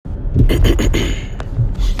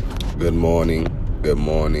Good morning,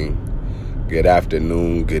 good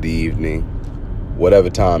afternoon, good evening. Whatever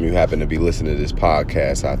time you happen to be listening to this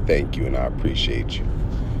podcast, I thank you and I appreciate you.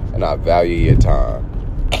 And I value your time.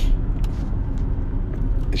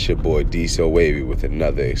 It's your boy D So Wavy with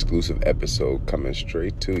another exclusive episode coming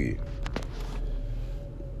straight to you.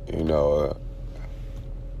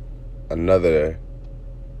 Another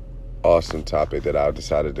awesome topic that I've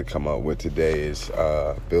decided to come up with today is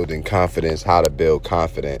building confidence, how to build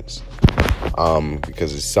confidence.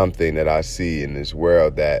 Because it's something that I see in this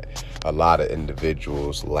world that a lot of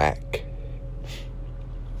individuals lack.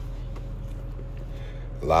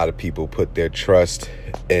 A lot of people put their trust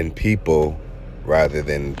in people rather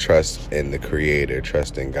than trust in the Creator,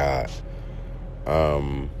 trust in God.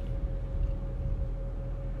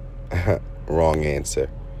 Wrong answer.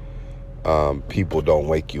 People don't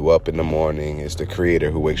wake you up in the morning. It's the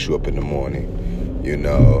Creator who wakes you up in the morning.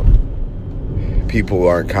 People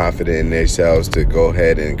aren't confident in themselves to go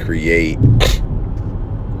ahead and create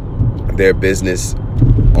their business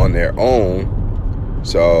on their own.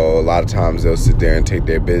 So a lot of times they'll sit there and take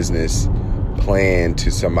their business plan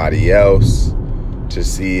to somebody else to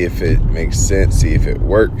see if it makes sense, see if it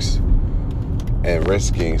works, and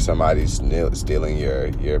risking somebody stealing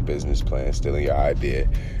your business plan, stealing your idea.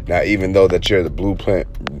 Now, even though that you're the blueprint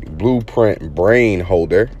brain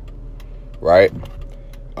holder, right?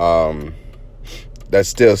 That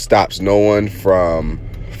still stops no one from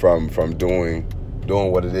doing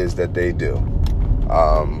what it is that they do.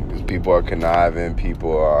 Because people are conniving,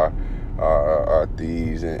 people are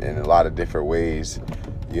thieves in a lot of different ways,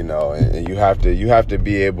 and you have to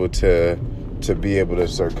be able to be able to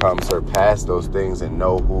surpass those things and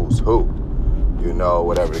know who's who,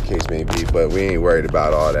 whatever the case may be. But we ain't worried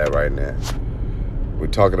about all that right now. We're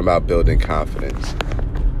talking about building confidence.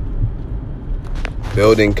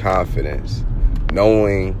 Building confidence.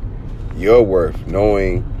 Knowing your worth.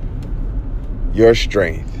 Knowing your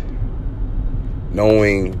strength.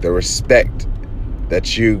 Knowing the respect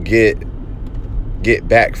that you get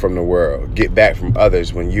back from the world. Get back from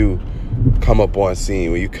others when you come up on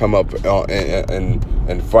scene, when you come up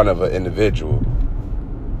in front of an individual.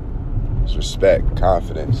 It's respect,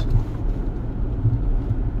 confidence.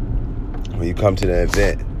 When you come to the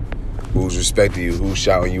event, who's respecting you, who's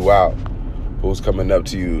shouting you out, who's coming up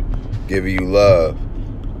to you, giving you love.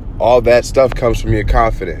 All that stuff comes from your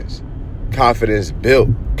confidence. Confidence built.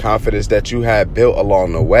 Confidence that you have built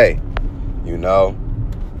along the way.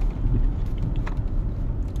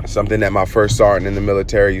 Something that my first sergeant in the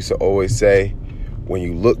military used to always say: when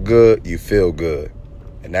you look good, you feel good.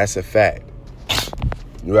 And that's a fact.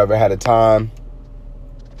 You ever had a time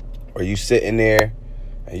where you sitting there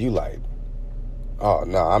and you like, oh,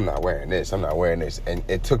 no, I'm not wearing this. And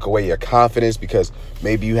it took away your confidence because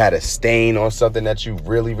maybe you had a stain on something that you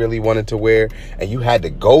really, really wanted to wear and you had to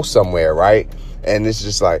go somewhere, right? And it's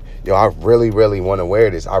just like, I really, really want to wear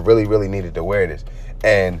this. I really, really needed to wear this.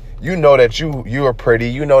 And you know that you are pretty.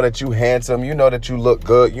 You know that you handsome. You know that you look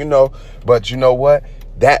good. But you know what?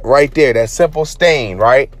 That right there, that simple stain,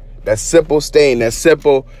 right? That simple stain, that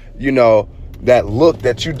simple, that look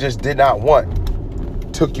that you just did not want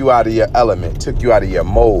took you out of your element, took you out of your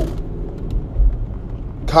mold.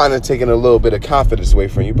 Kind of taking a little bit of confidence away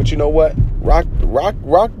from you. But you know what? Rock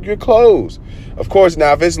your clothes. Of course,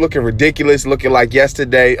 now, if it's looking ridiculous, looking like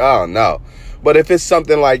yesterday, oh, no. But if it's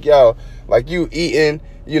something like, like you eating,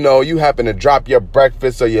 you happen to drop your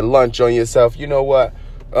breakfast or your lunch on yourself, you know what?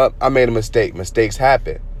 I made a mistake. Mistakes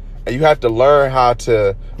happen. And you have to learn how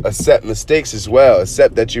to accept mistakes as well.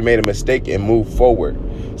 Accept that you made a mistake and move forward.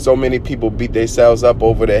 So many people beat themselves up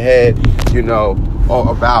over the head,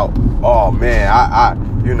 about, oh man,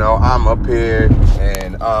 I'm up here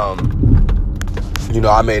and,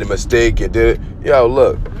 I made a mistake and did it.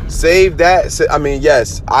 Look, save that.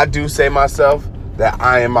 Yes, I do say myself that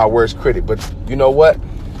I am my worst critic, but you know what?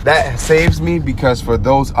 That saves me because for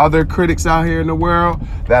those other critics out here in the world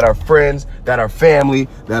that are friends, that are family,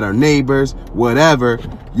 that are neighbors, whatever,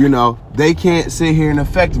 they can't sit here and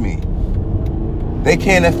affect me. They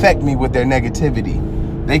can't affect me with their negativity.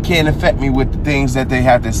 They can't affect me with the things that they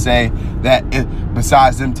have to say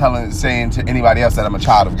besides them saying to anybody else that I'm a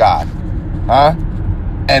child of God. Huh?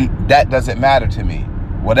 And that doesn't matter to me.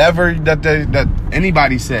 Whatever that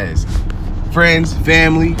anybody says, friends,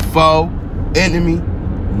 family, foe, enemy,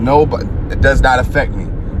 nobody, it does not affect me.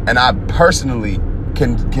 And I personally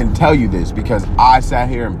can tell you this because I sat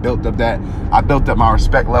here and built up I built up my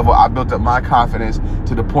respect level. I built up my confidence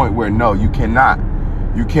to the point where no, you cannot,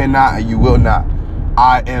 and you will not.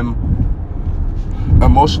 I am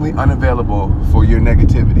emotionally unavailable for your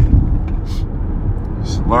negativity.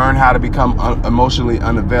 Learn how to become emotionally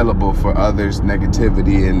unavailable for others'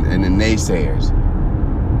 negativity and the naysayers.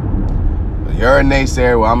 You're a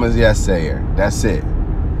naysayer, well, I'm a yes-sayer. That's it.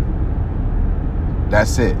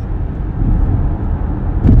 That's it.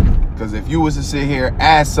 Because if you was to sit here,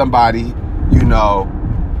 ask somebody, you know,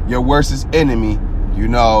 your worstest enemy, you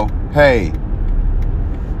know, hey,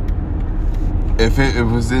 if it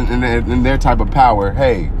was in their type of power,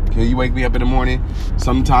 hey, can you wake me up in the morning?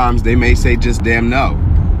 Sometimes they may say just damn no.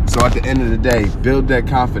 So at the end of the day, build that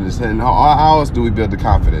confidence. And how else do we build the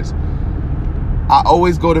confidence? I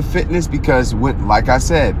always go to fitness because, like I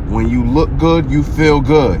said, when you look good, you feel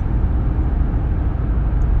good.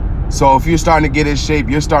 So if you're starting to get in shape,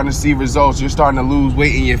 you're starting to see results, you're starting to lose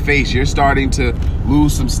weight in your face, you're starting to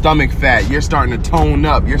lose some stomach fat, you're starting to tone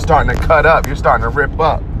up, you're starting to cut up, you're starting to rip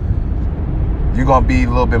up, you're going to be a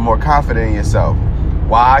little bit more confident in yourself.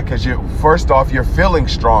 Why? Because first off, you're feeling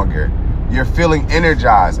stronger. You're feeling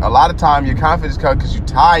energized. A lot of time your confidence comes because you're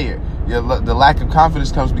tired. The lack of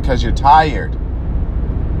confidence comes because you're tired.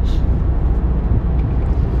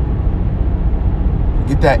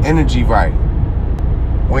 Get that energy right.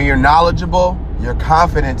 When you're knowledgeable, your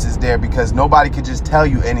confidence is there because nobody could just tell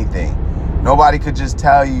you anything. Nobody could just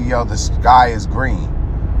tell you, yo, the sky is green.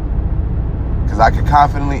 Because I could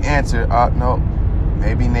confidently answer, no,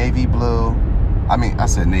 maybe navy blue. I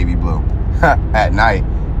said navy blue at night.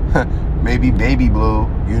 Maybe baby blue,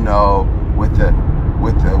 you know, with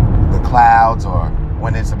the clouds, or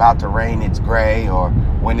when it's about to rain, it's gray, or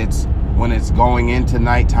when it's going into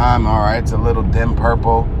nighttime, all right, it's a little dim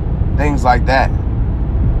purple, things like that.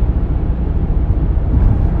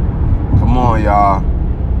 Come on, y'all.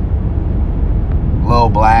 Little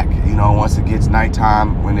black, you know, once it gets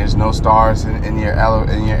nighttime, when there's no stars in your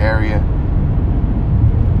area.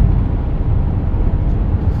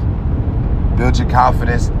 Build your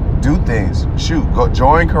confidence. Do things. Shoot. Go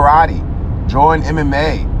join karate. Join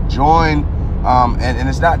MMA. Join and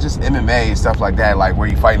it's not just MMA and stuff like that, like where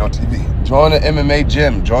you fighting on TV. Join an MMA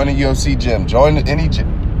gym. Join a UFC gym. Join any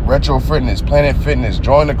gym. Retro Fitness, Planet Fitness.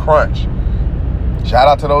 Join the Crunch. Shout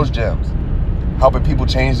out to those gyms. Helping people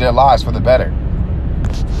change their lives for the better.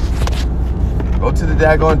 Go to the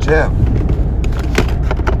daggone gym.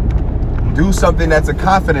 Do something that's a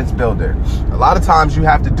confidence builder. A lot of times you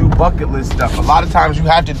have to do bucket list stuff. A lot of times you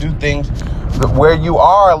have to do things where you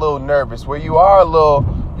are a little nervous, where you are a little,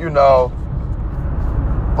 you know,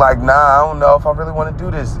 like, nah, I don't know if I really want to do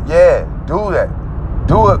this. Yeah, do that.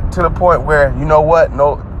 Do it to the point where, you know what,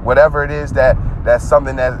 no, whatever it is that's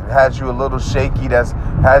something that has you a little shaky, that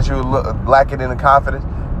has you lacking in the confidence,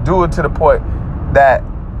 do it to the point that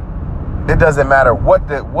it doesn't matter what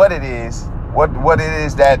it is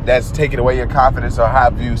that's taking away your confidence or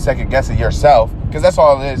have you second guessing yourself, because that's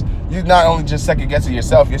all it is. You're not only just second guessing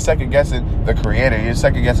yourself, you're second guessing the Creator, you're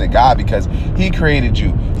second guessing God, because He created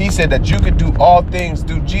you. He said that you could do all things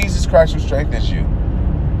through Jesus Christ who strengthens you.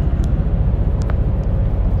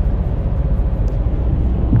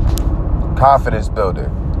 Confidence builder.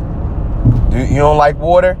 You don't like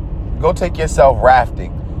water? Go take yourself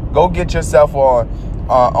rafting. Go get yourself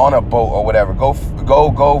on a boat or whatever. Go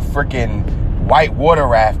freaking white water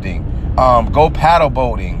rafting. Go paddle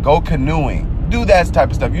boating. Go canoeing. Do that type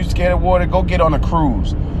of stuff. You scared of water? Go get on a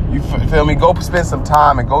cruise. You feel me? Go spend some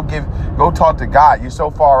time and go talk to God. You're so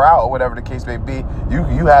far out or whatever the case may be.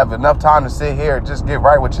 You have enough time to sit here and just get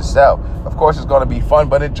right with yourself. Of course, it's going to be fun,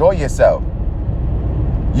 but enjoy yourself.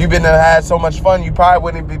 You've been had so much fun, you probably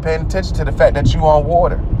wouldn't be paying attention to the fact that you on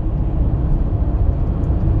water.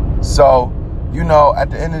 So, you know, at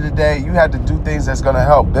the end of the day, you have to do things that's going to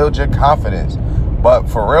help build your confidence. But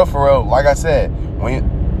for real, like I said,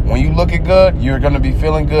 when you looking good, you're going to be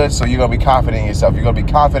feeling good, so you're going to be confident in yourself. You're going to be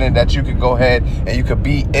confident that you could go ahead and you could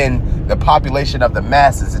be in the population of the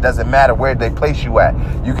masses. It doesn't matter where they place you at.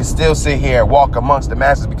 You can still sit here and walk amongst the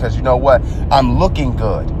masses because you know what? I'm looking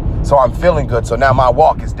good, so I'm feeling good. So now my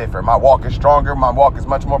walk is different. My walk is stronger. My walk is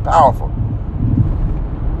much more powerful.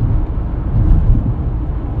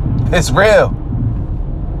 It's real.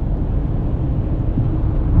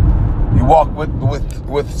 You walk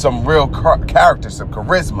with some real character, some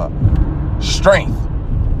charisma, strength.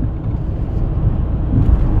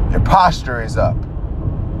 Your posture is up.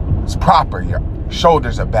 It's proper. Your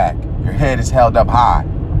shoulders are back. Your head is held up high.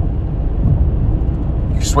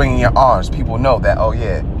 You're swinging your arms. People know that, oh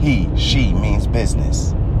yeah, he, she means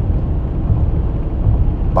business.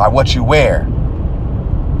 By what you wear.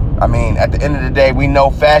 I mean, at the end of the day, we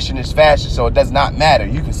know fashion is fashion, so it does not matter.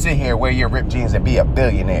 You can sit here, wear your ripped jeans, and be a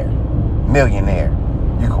billionaire, millionaire.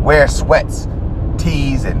 You can wear sweats,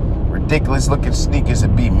 tees, and ridiculous looking sneakers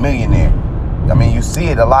and be millionaire. I mean, you see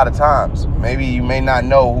it a lot of times. Maybe you may not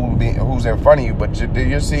know who's in front of you, but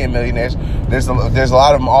you're seeing millionaires. There's a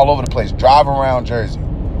lot of them all over the place. Drive around Jersey.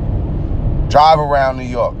 Drive around New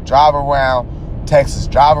York. Drive around Texas.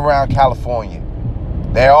 Drive around California.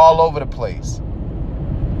 They're all over the place.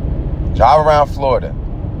 Drive around Florida.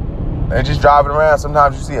 They're just driving around.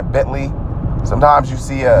 Sometimes you see a Bentley. Sometimes you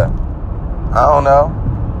see a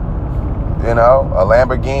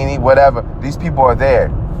Lamborghini, whatever. These people are there.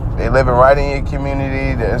 They living right in your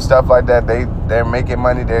community and stuff like that. They're making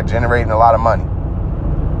money. They're generating a lot of money.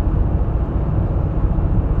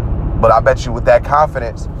 But I bet you with that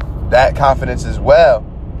confidence as well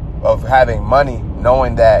of having money,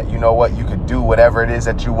 knowing that, you know what, you could do whatever it is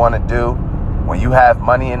that you want to do. When you have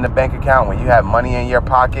money in the bank account, when you have money in your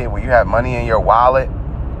pocket, when you have money in your wallet,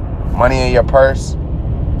 money in your purse,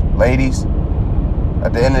 ladies,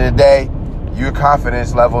 at the end of the day, your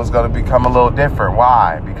confidence level is going to become a little different.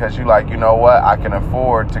 Why? Because you're like, you know what? I can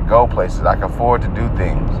afford to go places. I can afford to do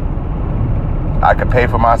things. I can pay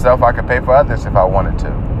for myself. I can pay for others if I wanted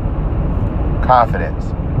to. Confidence.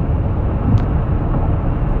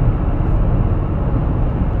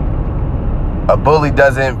 A bully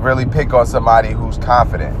doesn't really pick on somebody who's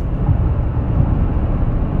confident.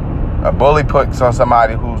 A bully picks on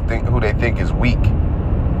somebody who they think is weak.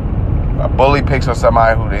 A bully picks on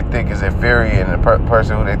somebody who they think is inferior and a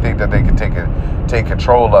person who they think that they can take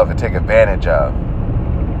control of and take advantage of.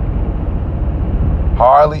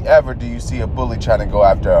 Hardly ever do you see a bully trying to go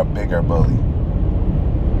after a bigger bully.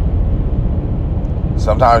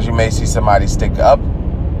 Sometimes you may see somebody stick up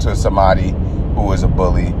to somebody who is a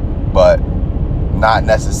bully, but not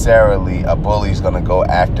necessarily a bully's going to go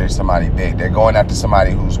after somebody big. They're going after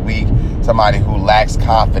somebody who's weak, somebody who lacks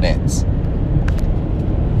confidence.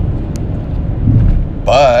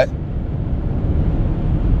 But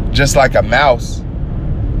just like a mouse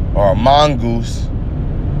or a mongoose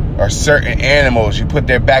or certain animals, you put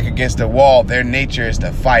their back against the wall, their nature is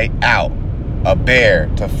to fight out. A bear,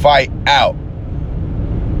 to fight out.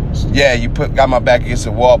 Yeah, got my back against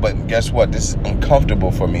the wall, but guess what? This is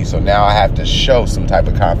uncomfortable for me, so now I have to show some type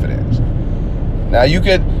of confidence. Now,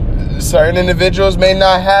 certain individuals may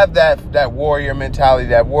not have that warrior mentality,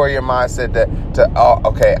 that warrior mindset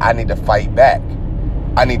okay, I need to fight back.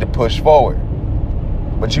 I need to push forward.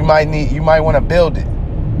 But you might want to build it.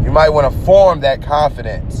 You might want to form that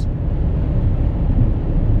confidence.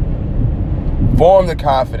 Form the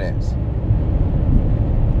confidence.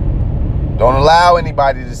 Don't allow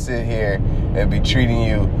anybody to sit here and be treating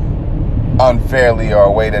you unfairly or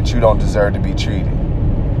a way that you don't deserve to be treated.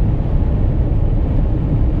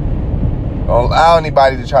 Don't allow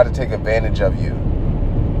anybody to try to take advantage of you.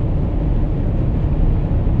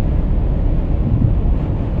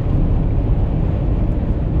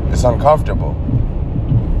 It's uncomfortable.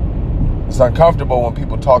 It's uncomfortable when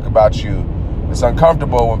people talk about you. It's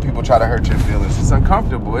uncomfortable when people try to hurt your feelings. It's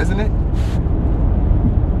uncomfortable, isn't it?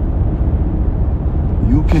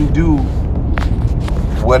 You can do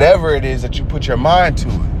whatever it is that you put your mind to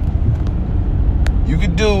it. You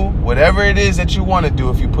can do whatever it is that you want to do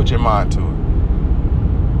if you put your mind to it.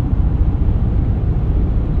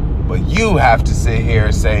 But you have to sit here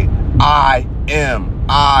and say, I am,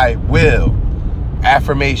 I will.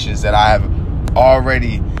 Affirmations that I have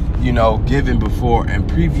already, given before in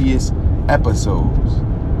previous episodes.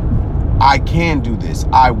 I can do this.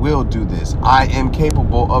 I will do this. I am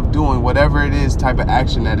capable of doing whatever it is, type of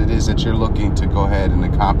action that it is that you're looking to go ahead and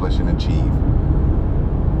accomplish and achieve.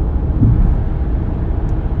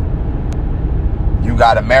 You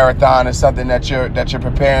got a marathon or something that you're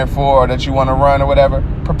preparing for or that you want to run or whatever,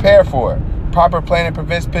 prepare for it. Proper planning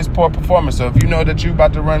prevents piss poor performance. So if you know that you're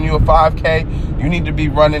about to run you a 5K, you need to be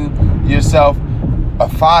running yourself a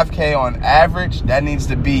 5K on average. That needs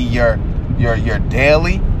to be your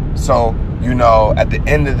daily. So, at the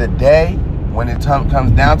end of the day, when it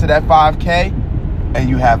comes down to that 5K and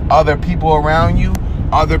you have other people around you,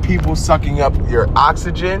 other people sucking up your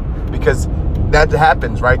oxygen, because that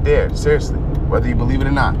happens right there. Seriously, whether you believe it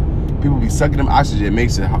or not, people be sucking them oxygen. It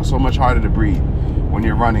makes it so much harder to breathe when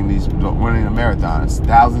you're running a marathon. It's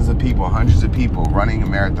thousands of people, hundreds of people running a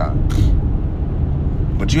marathon.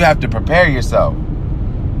 But you have to prepare yourself.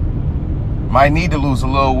 Might need to lose a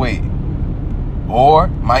little weight. Or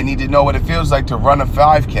might need to know what it feels like to run a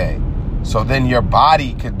 5K. So then your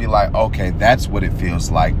body could be like, okay, that's what it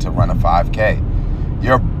feels like to run a 5K.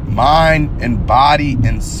 Your mind and body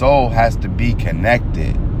and soul has to be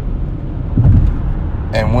connected.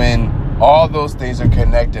 And when all those things are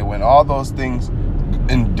connected, when all those things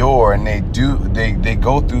endure and they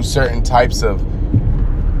go through certain types of,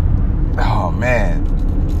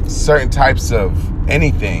 certain types of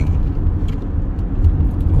anything,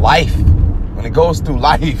 life, when it goes through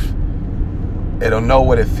life, it'll know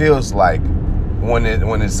what it feels like when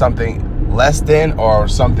it's something less than or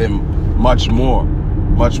something much more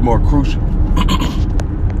crucial.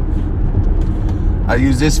 I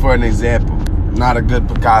use this for an example. Not a good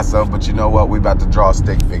Picasso, but you know what? We about to draw a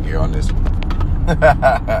stick figure on this one.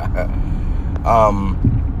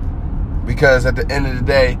 Because at the end of the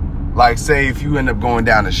day, like say if you end up going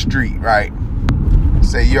down the street, right?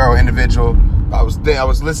 Say you're an individual. I was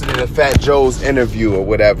listening to Fat Joe's interview or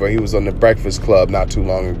whatever. He was on the Breakfast Club not too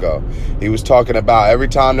long ago. He was talking about every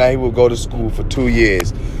time that he would go to school for 2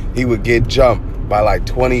 years, he would get jumped by like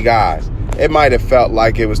 20 guys. It might have felt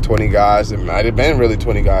like it was 20 guys. It might have been really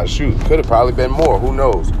 20 guys. Shoot, could have probably been more. Who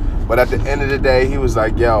knows? But at the end of the day, he was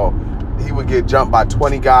like, yo, he would get jumped by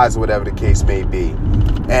 20 guys or whatever the case may be.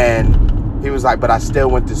 And he was like, but I still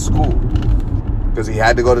went to school. Because he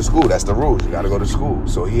had to go to school. That's the rules. You got to go to school.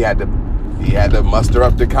 So he had to muster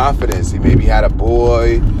up the confidence. He maybe had a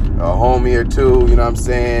boy, a homie or two, you know what I'm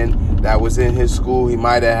saying, that was in his school. He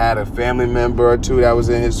might have had a family member or two that was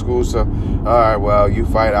in his school. So, all right, well, you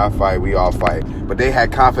fight, I fight, we all fight. But they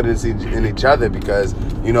had confidence in each other because,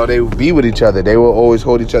 you know, they would be with each other. They would always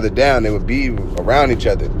hold each other down. They would be around each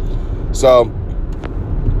other. So,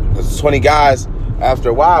 20 guys, after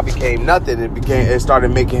a while, became nothing. It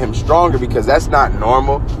started making him stronger because that's not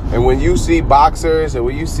normal. And when you see boxers and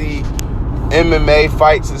when you see MMA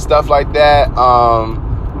fights and stuff like that,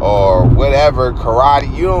 or whatever, karate,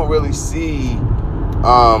 you don't really see,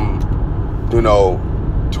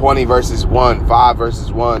 20 versus 1, 5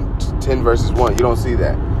 versus 1, 10 versus 1. You don't see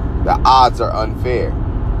that. The odds are unfair.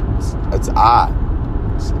 It's odd.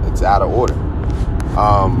 It's out of order.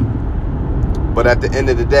 But at the end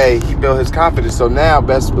of the day, he built his confidence. So now,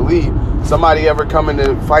 best believe, somebody ever coming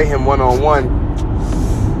to fight him one-on-one,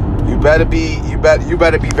 you better be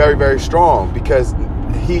very, very strong because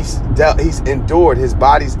he's endured. His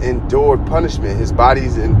body's endured punishment. His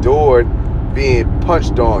body's endured being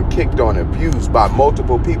punched on, kicked on, abused by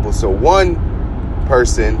multiple people. So one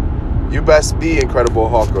person, you best be Incredible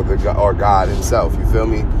Hulk or God himself. You feel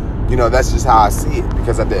me? You know, that's just how I see it.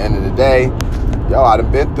 Because at the end of the day, yo, I done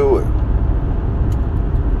been through it.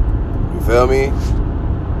 You feel me?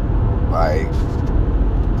 Like,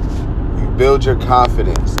 you build your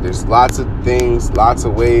confidence. There's lots of things, lots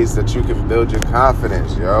of ways that you can build your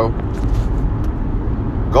confidence, yo.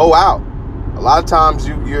 Go out. A lot of times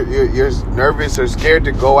you're nervous or scared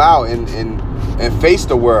to go out and face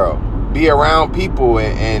the world, be around people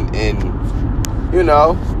and you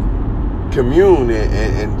know, commune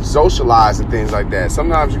and socialize and things like that.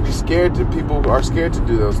 Sometimes you be scared people are scared to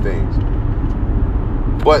do those things.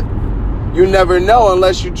 But you never know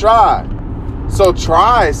unless you try. So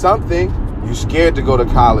try something. You scared to go to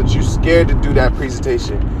college. You scared to do that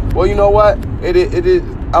presentation. Well, you know what? It is.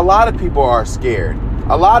 A lot of people are scared.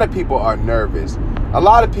 A lot of people are nervous. A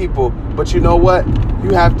lot of people. But you know what?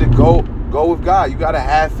 You have to go with God. You got to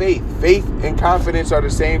have faith. Faith and confidence are the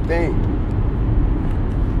same thing.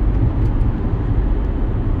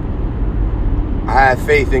 I have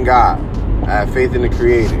faith in God. I have faith in the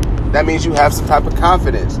Creator. That means you have some type of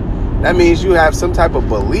confidence. That means you have some type of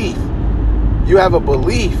belief. You have a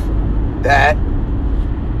belief that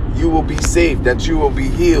you will be saved, that you will be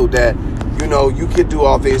healed, that, you know, you can do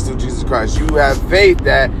all things through Jesus Christ. You have faith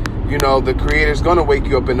that, you know, the Creator's going to wake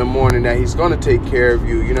you up in the morning, that He's going to take care of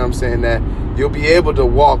you. You know what I'm saying? That you'll be able to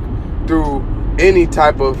walk through any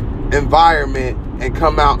type of environment and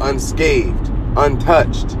come out unscathed,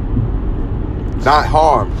 untouched, not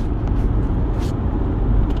harmed.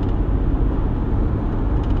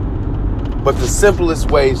 But the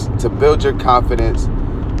simplest ways to build your confidence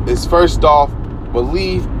is, first off,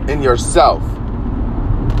 believe in yourself.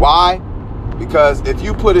 Why? Because if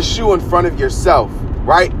you put a shoe in front of yourself,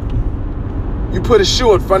 right? You put a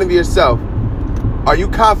shoe in front of yourself. Are you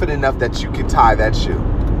confident enough that you can tie that shoe?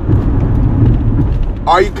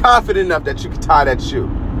 Are you confident enough that you can tie that shoe?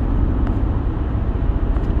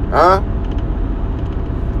 Huh?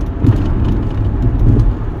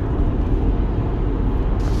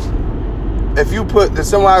 If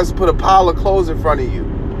someone else put a pile of clothes in front of you,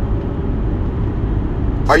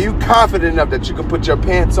 are you confident enough that you can put your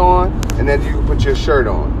pants on and then you can put your shirt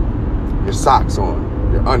on, your socks on,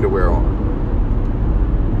 your underwear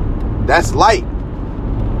on? That's light.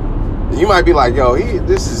 You might be like, yo,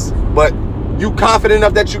 but you confident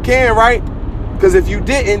enough that you can, right? Because if you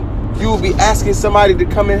didn't, you would be asking somebody to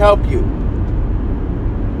come and help you.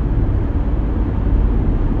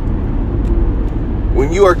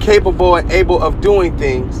 When you are capable and able of doing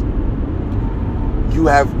things, you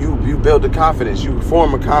build a confidence. You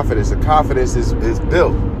form a confidence. A confidence is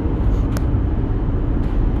built.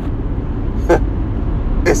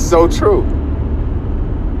 It's so true.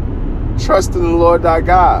 Trust in the Lord thy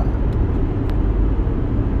God.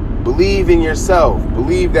 Believe in yourself.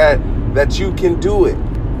 Believe that you can do it.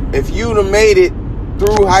 If you done made it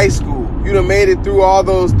through high school, you done made it through all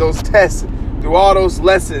those tests, through all those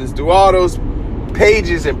lessons, through all those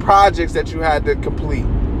pages and projects that you had to complete,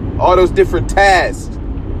 all those different tasks.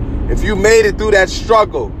 If you made it through that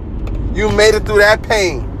struggle, you made it through that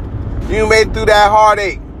pain, you made it through that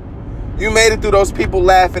heartache, you made it through those people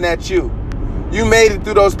laughing at you, you made it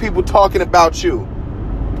through those people talking about you,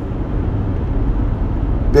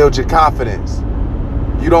 build your confidence.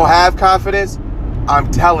 You don't have confidence?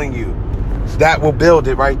 I'm telling you, that will build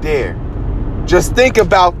it right there. Just think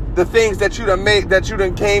about the things that you done made, that you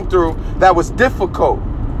done came through that was difficult.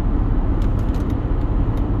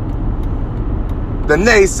 The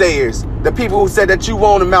naysayers, the people who said that you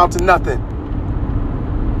won't amount to nothing,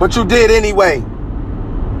 but you did anyway.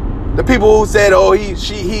 The people who said, oh,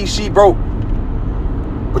 she broke,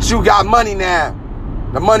 but you got money now.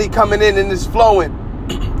 The money coming in and it's flowing.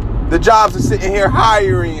 The jobs are sitting here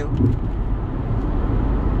hiring you.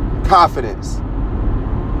 Confidence.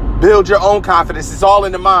 Build your own confidence. It's all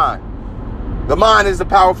in the mind. The mind is a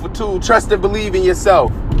powerful tool. Trust and believe in yourself.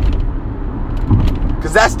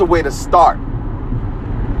 Because that's the way to start.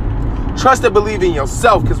 Trust and believe in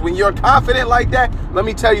yourself. Because when you're confident like that, let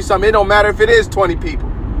me tell you something. It don't matter if it is 20 people.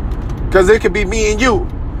 Because it could be me and you.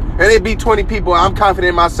 And it be 20 people. I'm confident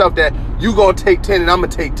in myself that you going to take 10 and I'm going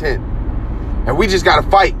to take 10. And we just got to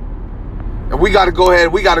fight. And we got to go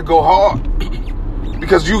ahead. We got to go hard.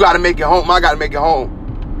 Because you got to make it home. I got to make it home.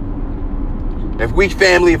 If we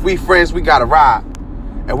family, if we friends, we got to ride.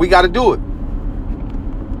 And we got to do it.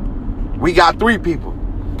 We got 3 people.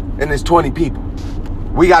 And there's 20 people.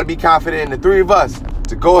 We got to be confident in the 3 of us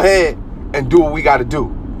to go ahead and do what we got to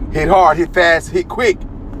do. Hit hard, hit fast, hit quick.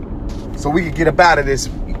 So we can get up out of this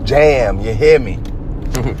jam. You hear me?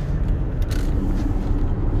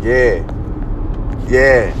 Yeah.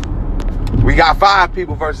 Yeah. We got 5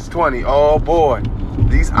 people versus 20. Oh boy.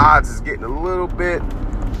 These odds is getting a little bit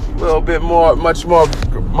more, much more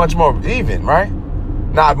even, right?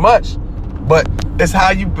 Not much, but it's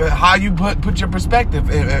how you put your perspective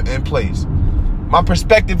in place. My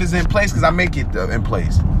perspective is in place because I make it in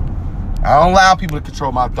place. I don't allow people to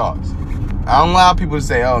control my thoughts. I don't allow people to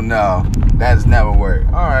say, oh no, that has never worked.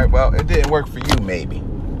 All right, well, it didn't work for you maybe,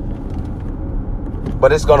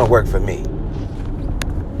 but it's going to work for me.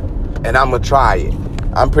 And I'm going to try it.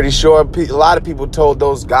 I'm pretty sure a lot of people told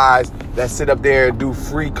those guys that sit up there and do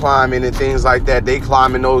free climbing and things like that, they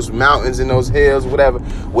climbing those mountains and those hills, whatever,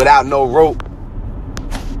 without no rope,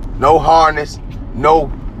 no harness,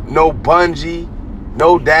 no bungee,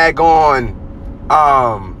 no daggone,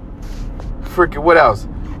 freaking what else?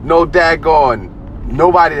 No daggone,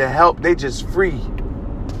 nobody to help. They just free.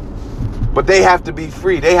 But they have to be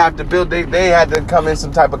free. They have to build, they had to come in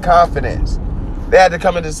some type of confidence. They had to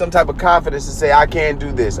come into some type of confidence and say, I can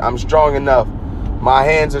do this. I'm strong enough. My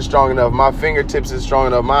hands are strong enough. My fingertips are strong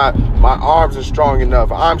enough. My arms are strong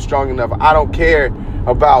enough. I'm strong enough. I don't care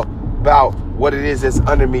about what it is that's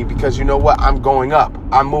under me, because you know what? I'm going up.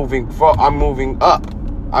 I'm moving up.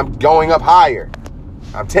 I'm going up higher.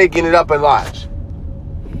 I'm taking it up a notch.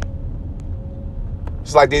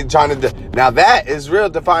 It's like they're trying to do. Now that is real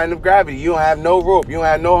defying of gravity. You don't have no rope. You don't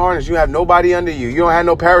have no harness. You have nobody under you. You don't have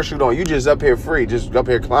no parachute on. You just up here free. Just up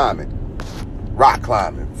here climbing. Rock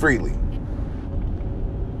climbing freely.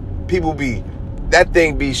 People that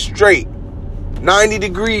thing be straight. 90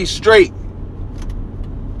 degrees straight.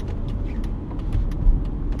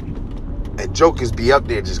 And jokers be up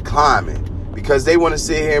there just climbing. Because they want to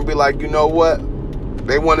sit here and be like, you know what?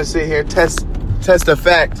 They want to sit here and test the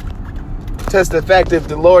fact. Test the fact if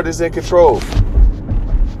the Lord is in control.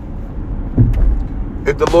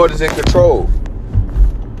 If the Lord is in control.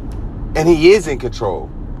 And he is in control.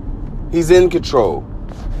 He's in control.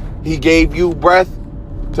 He gave you breath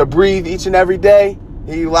to breathe each and every day.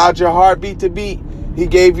 He allowed your heartbeat to beat. He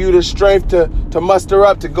gave you the strength to muster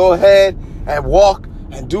up, to go ahead and walk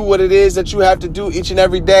and do what it is that you have to do each and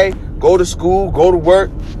every day. Go to school, go to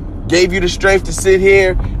work. Gave you the strength to sit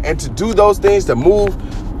here and to do those things, to move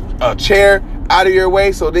a chair out of your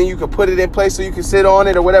way so then you can put it in place so you can sit on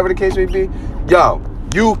it or whatever the case may be. Yo,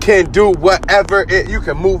 you can do whatever you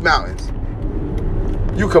can move mountains.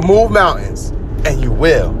 You can move mountains and you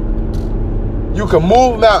will. You can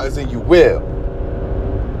move mountains and you will.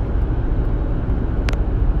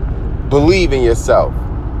 Believe in yourself.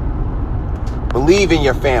 Believe in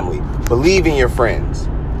your family. Believe in your friends.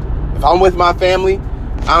 If I'm with my family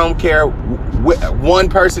I don't care with one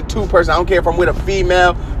person, two person. I don't care if I'm with a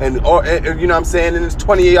female or you know what I'm saying, and there's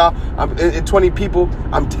 20 of y'all, and 20 people.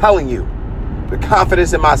 I'm telling you, the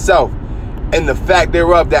confidence in myself and the fact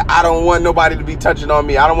thereof that I don't want nobody to be touching on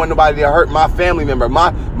me. I don't want nobody to hurt my family member.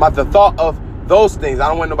 The thought of those things. I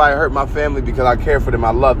don't want nobody to hurt my family because I care for them.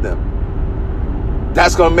 I love them.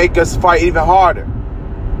 That's going to make us fight even harder.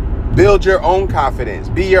 Build your own confidence.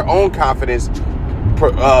 Be your own confidence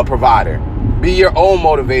provider. Be your own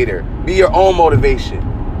motivator. Be your own motivation.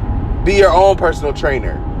 Be your own personal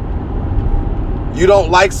trainer. You don't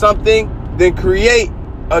like something, then create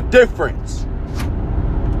a difference.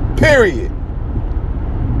 Period.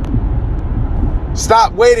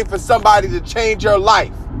 Stop waiting for somebody to change your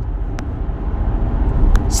life.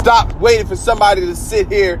 Stop waiting for somebody to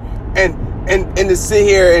sit here and to sit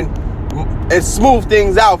here and smooth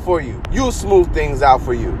things out for you. You'll smooth things out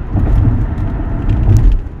for you.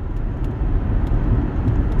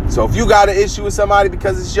 So if you got an issue with somebody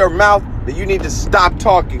because it's your mouth, then you need to stop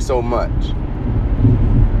talking so much.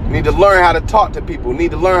 You need to learn how to talk to people. You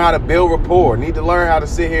need to learn how to build rapport. You need to learn how to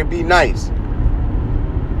sit here and be nice.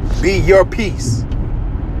 Be your peace.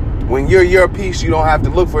 When you're your peace, you don't have to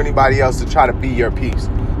look for anybody else to try to be your peace.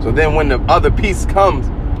 So then when the other piece comes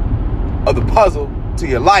of the puzzle to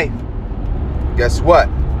your life, guess what?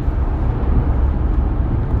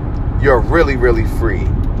 You're really, really free.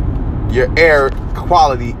 Your air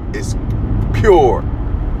quality is pure.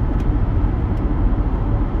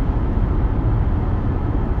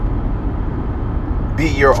 Be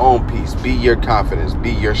your own peace. Be your confidence.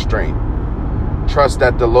 Be your strength. Trust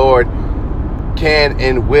that the Lord can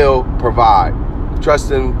and will provide.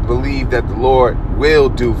 Trust and believe that the Lord will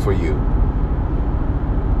do for you.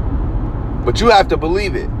 But you have to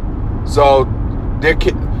believe it. So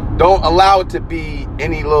don't allow it to be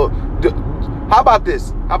any little... How about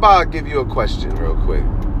this? How about I give you a question real quick?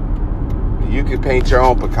 You can paint your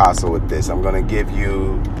own Picasso with this. I'm going to give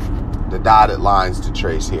you the dotted lines to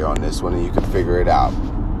trace here on this one, and you can figure it out.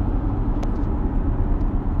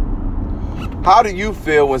 How do you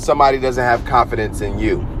feel when somebody doesn't have confidence in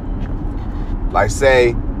you? Like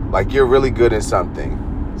say, like you're really good at something.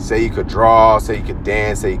 Say you could draw, say you could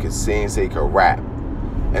dance, say you could sing, say you could rap.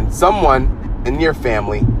 And someone in your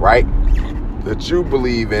family, right, that you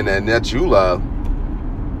believe in and that you love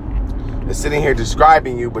is sitting here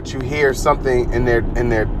describing you, but you hear something in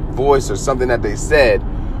their voice or something that they said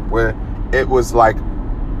where it was like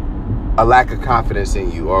a lack of confidence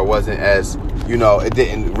in you, or it wasn't as, you know, it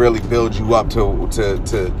didn't really build you up to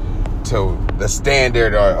the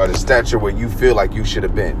standard or the stature where you feel like you should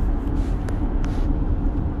have been.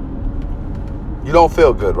 You don't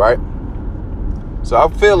feel good, right? So I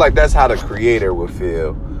feel like that's how the Creator would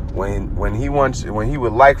feel when he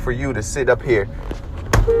would like for you to sit up here,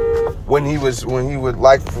 when you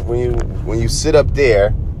sit up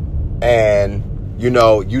there and you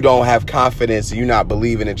know you don't have confidence and you're not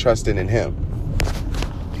believing and trusting in him.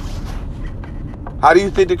 How do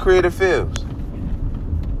you think the Creator feels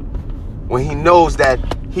when he knows that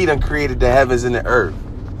he done created the heavens and the earth,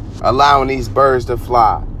 allowing these birds to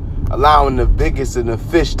fly, allowing the biggest of the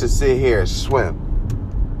fish to sit here and swim?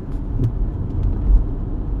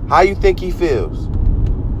 How you think he feels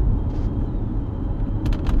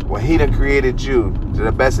when he done created you to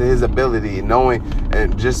the best of his ability, and knowing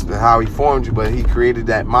and just how he formed you, but he created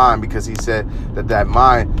that mind because he said that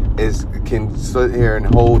mind can sit here and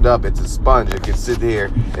hold up. It's a sponge. It can sit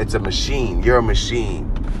here. It's a machine. You're a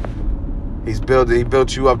machine. He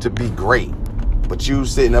built you up to be great, but you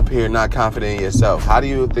sitting up here not confident in yourself. How do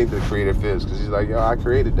you think the Creator feels? Because he's like, yo, I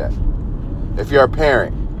created that. If you're a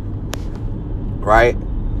parent, right?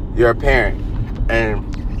 You're a parent, and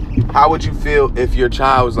how would you feel if your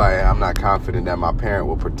child was like, I'm not confident that my parent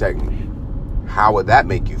will protect me? How would that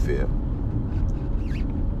make you feel?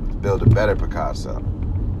 Build a better Picasso.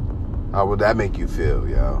 How would that make you feel,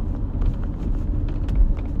 yo?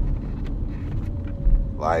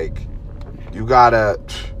 Like, you gotta,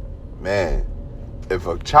 man, if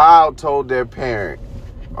a child told their parent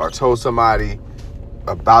or told somebody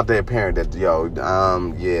about their parent that, yo,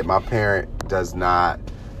 yeah, my parent does not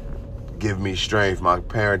give me strength. My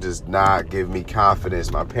parent does not give me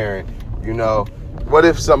confidence. My parent, you know, what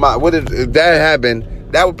if that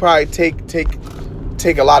happened? That would probably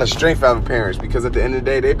take a lot of strength out of parents, because at the end of the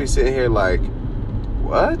day, they'd be sitting here like,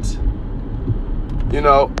 what? You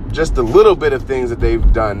know, just a little bit of things that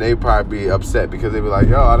they've done, they'd probably be upset because they'd be like,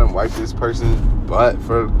 yo, I done wiped this person's butt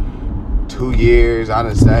for 2 years. I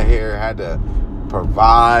done sat here, had to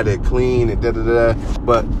provide and clean and da-da-da.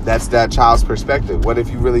 But that's that child's perspective. What if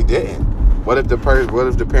you really didn't? What if the parent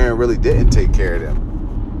really didn't take care of them?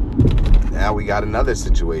 now we got another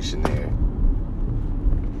situation there.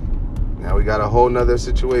 Now we got a whole nother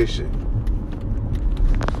situation.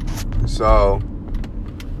 So,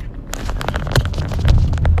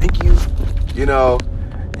 thank you. You know,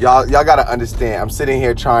 y'all got to understand, I'm sitting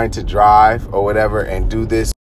here trying to drive or whatever and do this